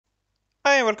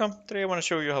Hey, welcome. Today I want to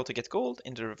show you how to get gold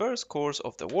in the reverse course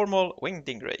of the Warmaul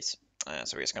Wingding race.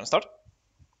 So we're just gonna start.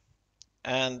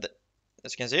 And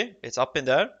as you can see, it's up in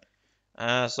there.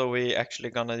 So we actually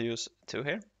gonna use 2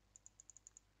 here.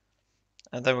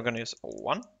 And then we're gonna use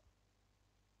 1,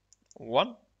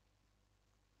 1,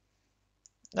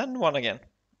 then 1 again.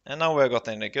 And now we've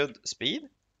gotten a good speed.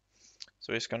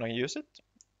 So we're just gonna use it.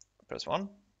 Press 1.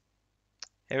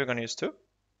 Here we're gonna use 2.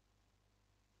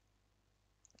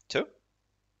 2.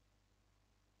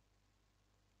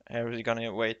 Here we're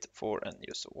gonna wait for and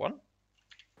use 1.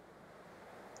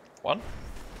 1.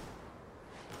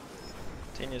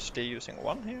 Continuously using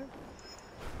 1 here.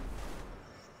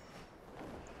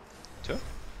 2.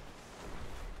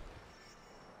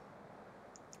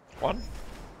 1.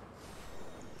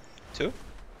 2.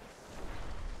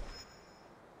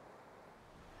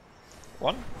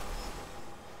 1.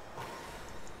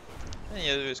 And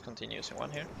you just continue using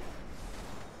 1 here.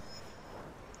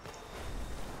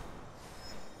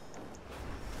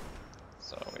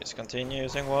 So we just continue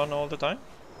using 1 all the time.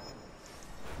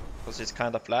 Because it's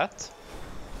kind of flat.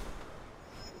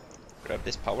 Grab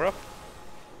this power up.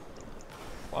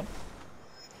 1.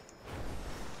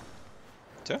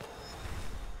 2.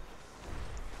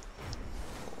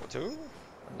 2. And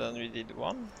then we did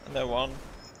 1. And then 1.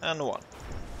 And 1.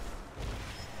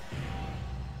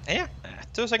 And yeah,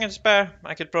 2 seconds spare.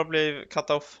 I could probably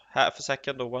cut off half a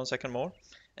second or 1 second more.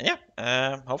 And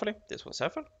yeah, hopefully this was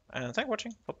helpful. And thanks for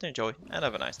watching. Hope you enjoy and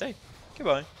have a nice day.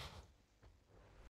 Goodbye.